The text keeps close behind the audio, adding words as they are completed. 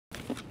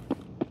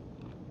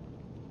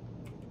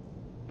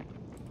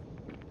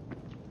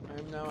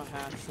now a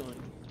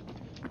hatchling.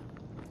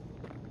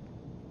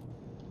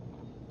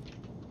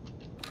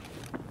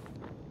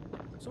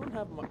 Someone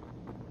have my...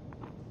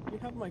 You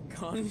have my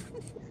gun?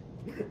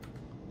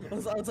 I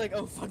was like,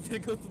 oh fuck, did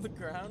it go through the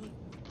ground?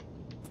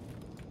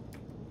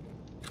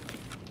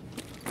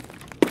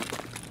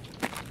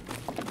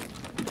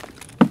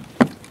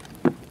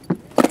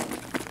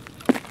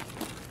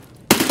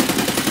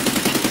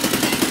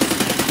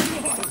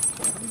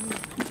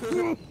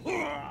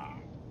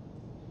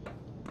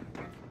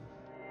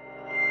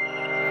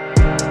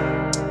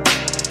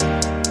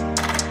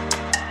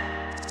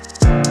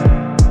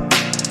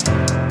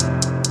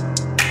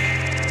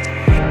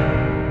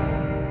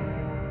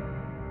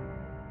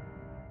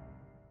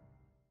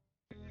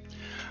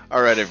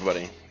 Alright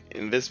everybody,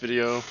 in this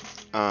video,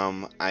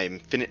 I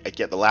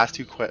get the last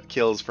two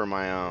kills for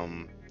my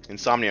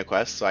Insomnia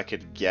quest so I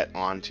could get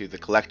onto the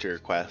Collector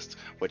quest,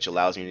 which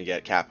allows me to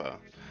get Kappa.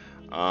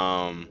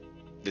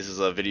 This is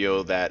a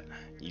video that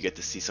you get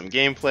to see some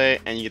gameplay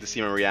and you get to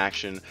see my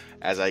reaction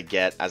as I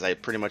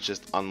pretty much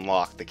just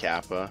unlock the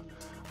Kappa.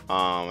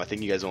 I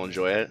think you guys will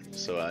enjoy it,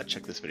 so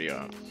check this video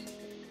out.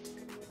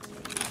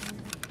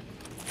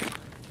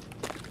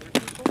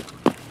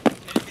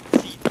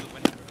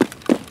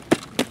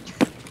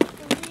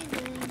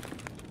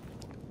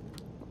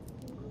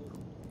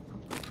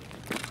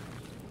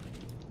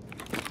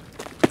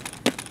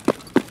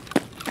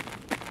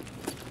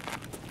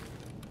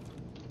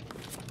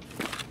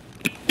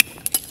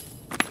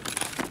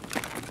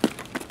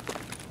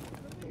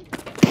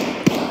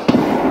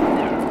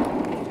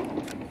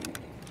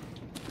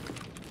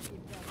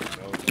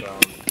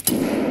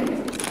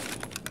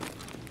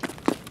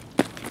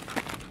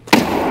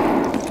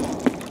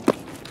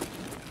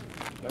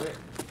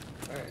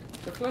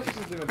 The flash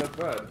isn't even that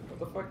bad. What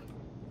the fuck?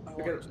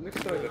 Look at, look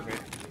straight at me.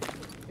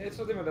 Yeah, it's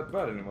not even that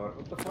bad anymore.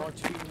 What the fuck?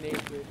 Watch me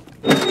naked.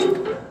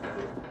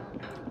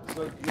 It's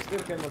like you still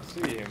cannot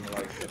see him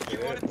like at the You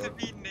wanted to airport.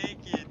 be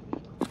naked.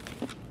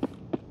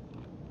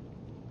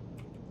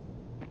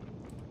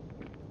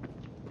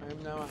 I am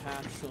now a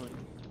hatchling.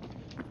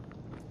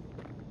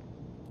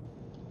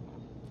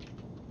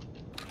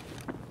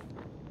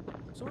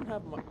 Someone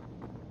have my...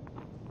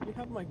 You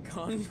have my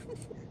gun?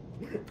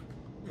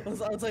 I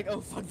was like,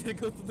 oh fuck, did it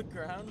go through the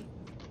ground?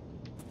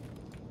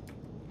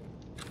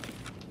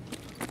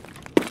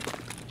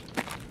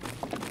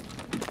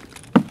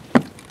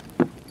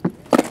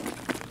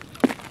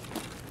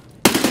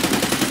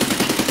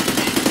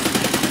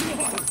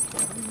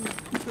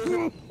 I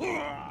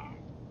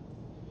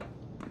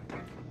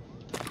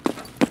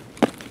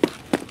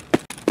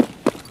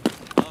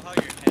love how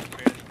your head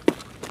barely.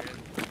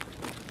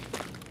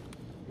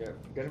 Yeah,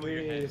 can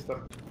we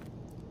start?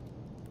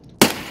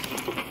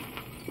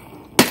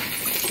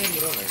 Him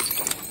running.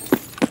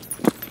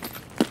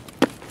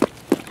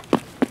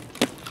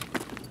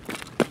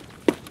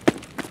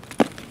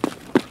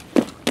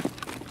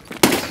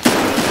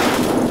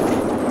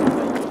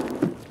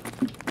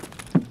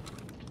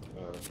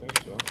 I think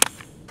so.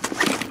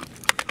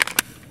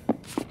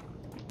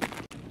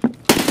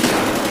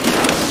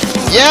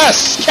 Yes!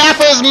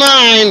 Kappa's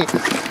mine!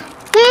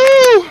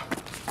 Woo!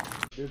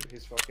 Dude,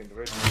 he's fucking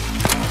rich.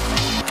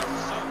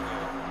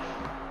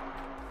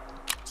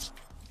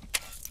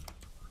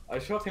 I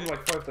shot him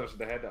like 5 times in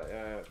the head.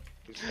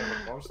 This kind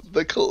of monster.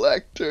 The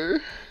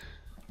Collector.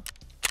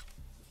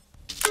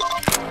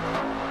 Let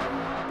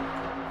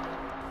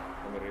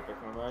me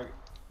repack my mag.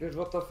 Dude,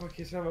 what the fuck?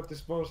 His ammo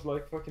spawns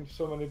like fucking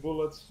so many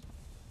bullets.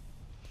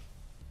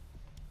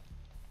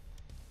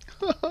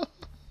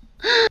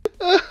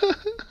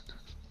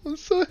 I'm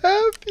so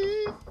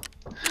happy.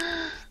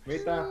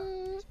 Mitä?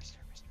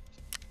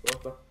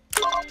 Kohta.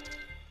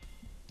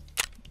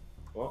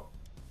 Oh.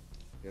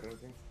 Hear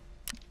anything?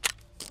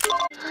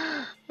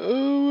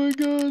 Oh my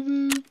god,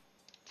 dude.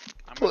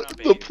 I'm gonna The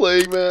bait.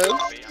 plague man. I'm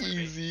gonna bait.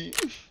 Easy.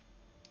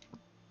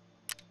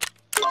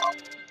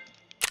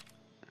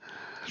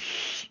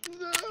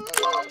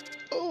 No.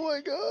 Oh my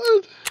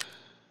god.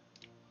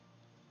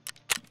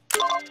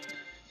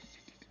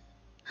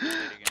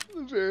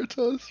 The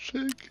Veritas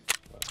chick.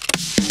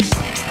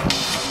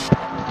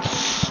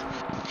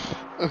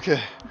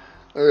 Okay.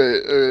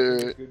 Alright.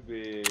 Could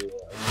be.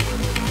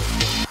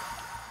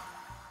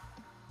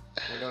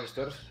 Go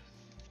downstairs.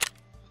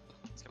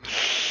 It's coming back.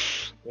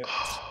 Yeah.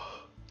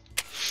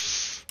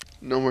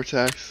 No more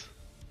tax.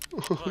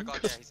 Oh my god,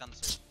 yeah, he's on the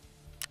stairs.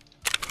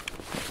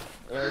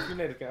 If you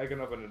need it, I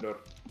can open the door.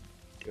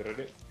 You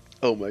ready?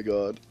 Oh my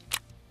god.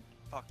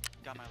 Fuck,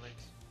 got my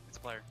legs. It's a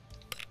player.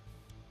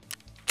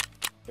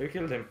 You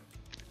killed him.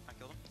 I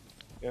killed him.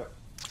 Yeah.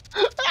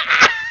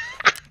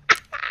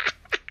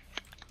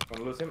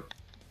 Wanna lose him?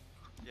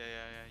 Yeah.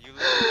 You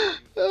lose.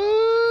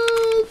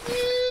 Oh,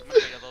 I'm dude.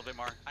 gonna wait a little bit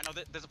more. I know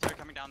that there's a player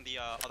coming down the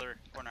other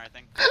corner, I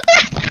think.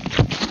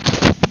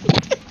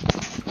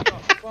 Oh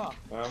fuck.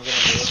 I'm gonna do it.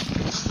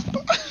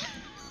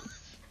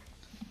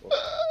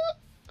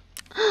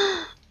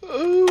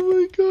 Oh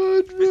my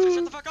god, Mister, bro.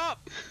 shut the fuck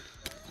up!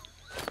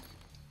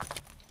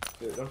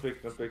 Dude, don't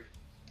pick.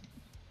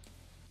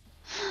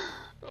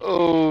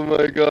 Oh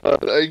my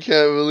god, I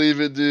can't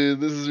believe it, dude.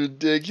 This is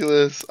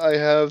ridiculous. I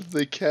have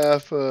the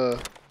Kappa.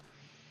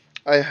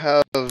 I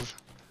have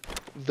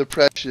the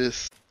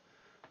Precious.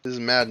 This is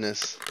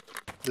madness.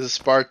 This is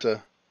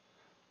Sparta.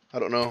 I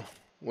don't know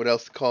what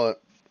else to call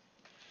it.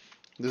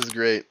 This is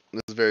great.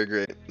 This is very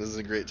great. This is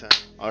a great time.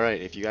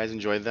 Alright, if you guys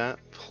enjoyed that,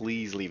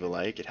 please leave a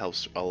like. It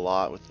helps a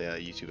lot with the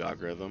YouTube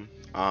algorithm.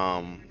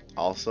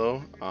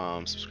 Also,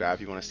 subscribe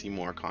if you want to see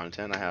more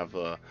content. I have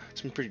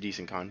some pretty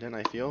decent content,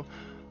 I feel,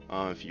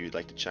 if you'd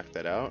like to check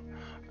that out.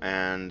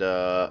 And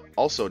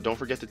also, don't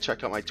forget to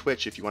check out my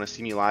Twitch if you want to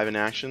see me live in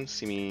action,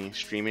 see me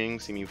streaming,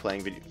 see me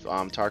playing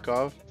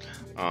Tarkov.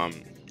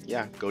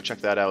 Yeah, go check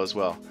that out as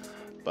well.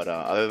 But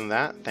other than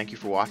that, thank you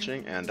for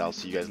watching, and I'll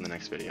see you guys in the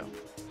next video.